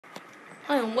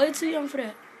I am way too young for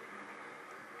that.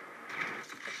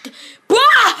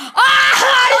 Ah!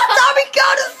 He saw me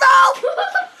kill himself!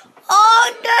 Oh,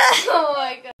 no! Oh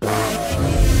my god.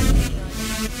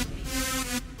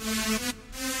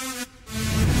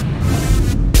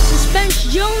 Suspense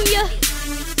Junior.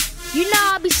 You know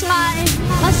I be sliding.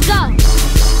 Let's go.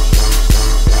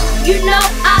 You know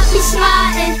I be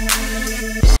sliding.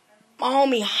 My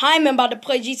homie Hyman about to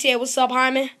play GTA. What's up,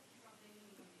 Hyman?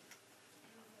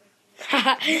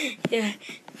 Yeah.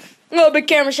 A little bit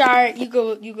camera shy. You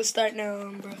go start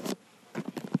now, bro.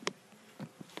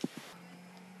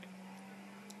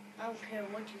 I don't care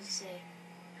what you say.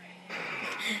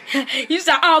 You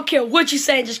said I don't care what you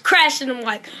say, just crashing them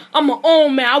like I'm my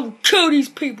own man. I will kill these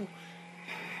people.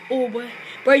 Oh boy,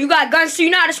 bro, you got guns, so you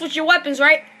know how to switch your weapons,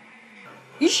 right?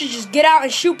 You should just get out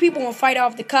and shoot people and fight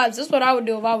off the cops. That's what I would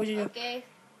do if I was you. Okay.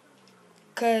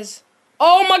 Cause,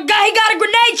 oh my God, he got a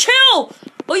grenade. Chill.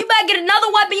 Oh, you better get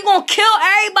another weapon. You gonna kill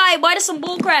everybody, boy. That's some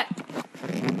bullcrap.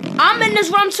 I'm in this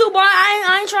room too, boy.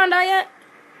 I ain't trying to die yet.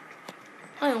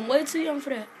 I am way too young for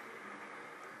that.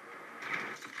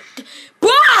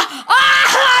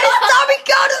 Ah! He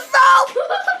killed himself.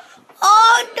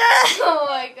 Oh no! Oh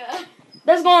my god.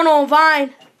 That's going on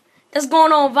Vine. That's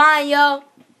going on Vine, yo.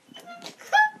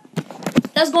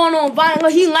 That's going on Vine.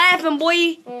 Look, he laughing,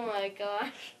 boy. Oh my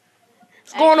gosh.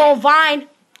 It's going on Vine.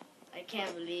 I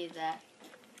can't believe that.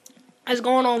 It's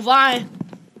going on Vine.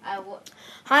 Hyman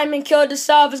Hyman killed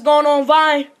himself. It's going on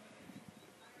Vine.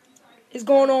 It's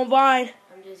going on Vine.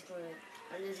 I'm just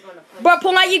gonna punch. Bro,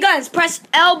 pull out your guns. Press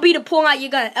LB to pull out your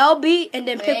gun. LB and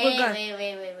then pick what gun.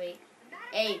 Wait.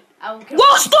 Hey, I will kill.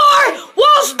 Wall Star!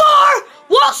 Wall Star!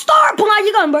 Wall Star! Pull out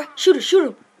your gun, bro. Shoot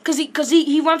him. Cause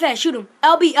he run fast. Shoot him.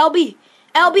 LB.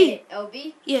 Okay,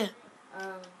 LB? Yeah.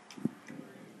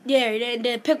 Yeah,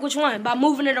 then pick which one by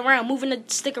moving it around, moving the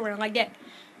stick around like that.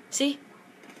 See?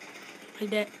 Like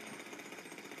that.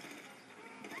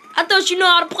 I thought you know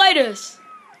how to play this.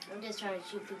 I'm just trying to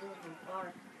shoot people from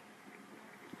far.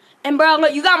 And bro,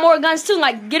 look, you got more guns too.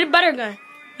 Like, get a better gun.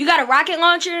 You got a rocket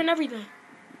launcher and everything.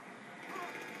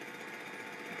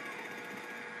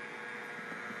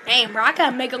 Damn, bro, I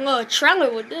gotta make a little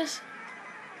trailer with this.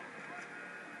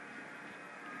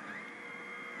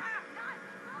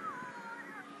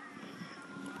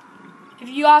 If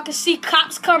you all can see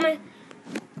cops coming.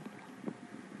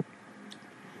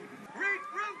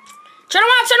 Turn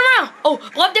around. Oh,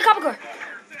 blow up the cop car.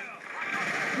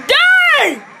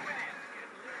 Dang!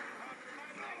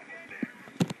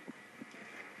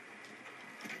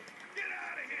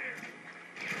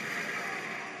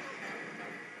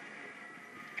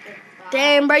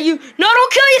 Damn, bro, no,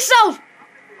 don't kill yourself.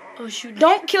 Oh, shoot,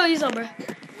 don't kill yourself, bro.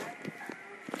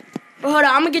 Bro, hold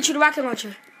on, I'm gonna get you the rocket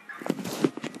launcher.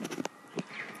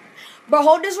 Bro,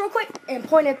 hold this real quick and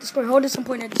point at the screen. Hold this and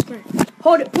point at the screen.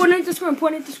 Hold it, point at the screen,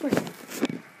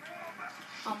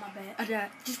 Oh, my bad. I died.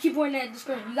 Just keep pointing at the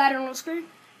screen. You got it on the screen?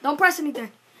 Don't press anything.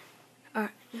 All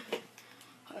right.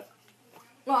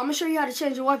 Well, I'm gonna show you how to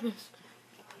change your weapons.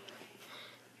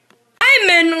 I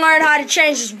meant to learn how to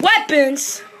change his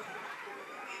weapons.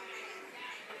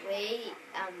 Wait,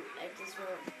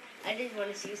 I just want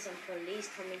to see some police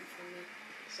coming for me.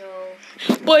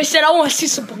 So. Boy said I want to see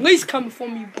some police coming for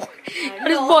me, boy.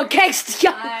 This boy gangster,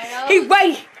 yo. He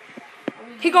ready.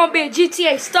 He gonna be a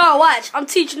GTA star. Watch, I'm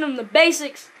teaching him the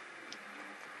basics.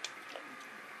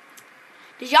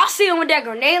 Did y'all see him with that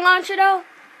grenade launcher though?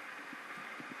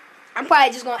 I'm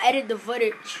probably just gonna edit the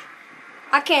footage.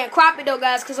 I can't crop it though,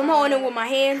 guys, cause I'm holding it with my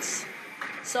hands,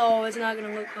 so it's not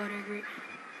gonna look all that great.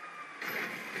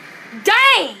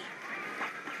 Dang!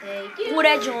 Thank you. Pull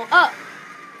that joint up.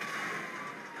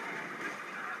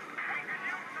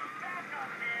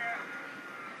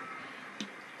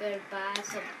 Better buy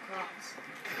some cops.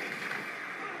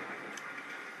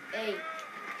 Hey,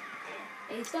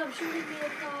 stop shooting me a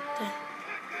car.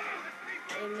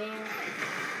 Hey, man.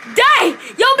 Dang!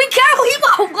 Yo, be careful. He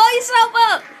gonna blow yourself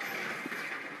up.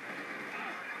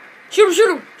 Shoot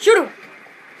him.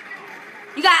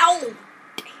 You got, oh.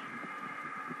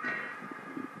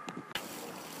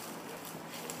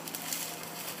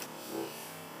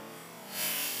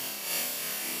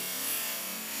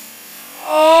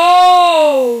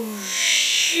 Oh,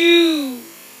 shoot.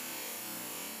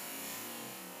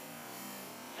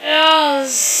 I'll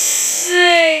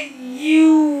say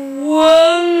you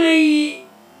worry.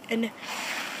 And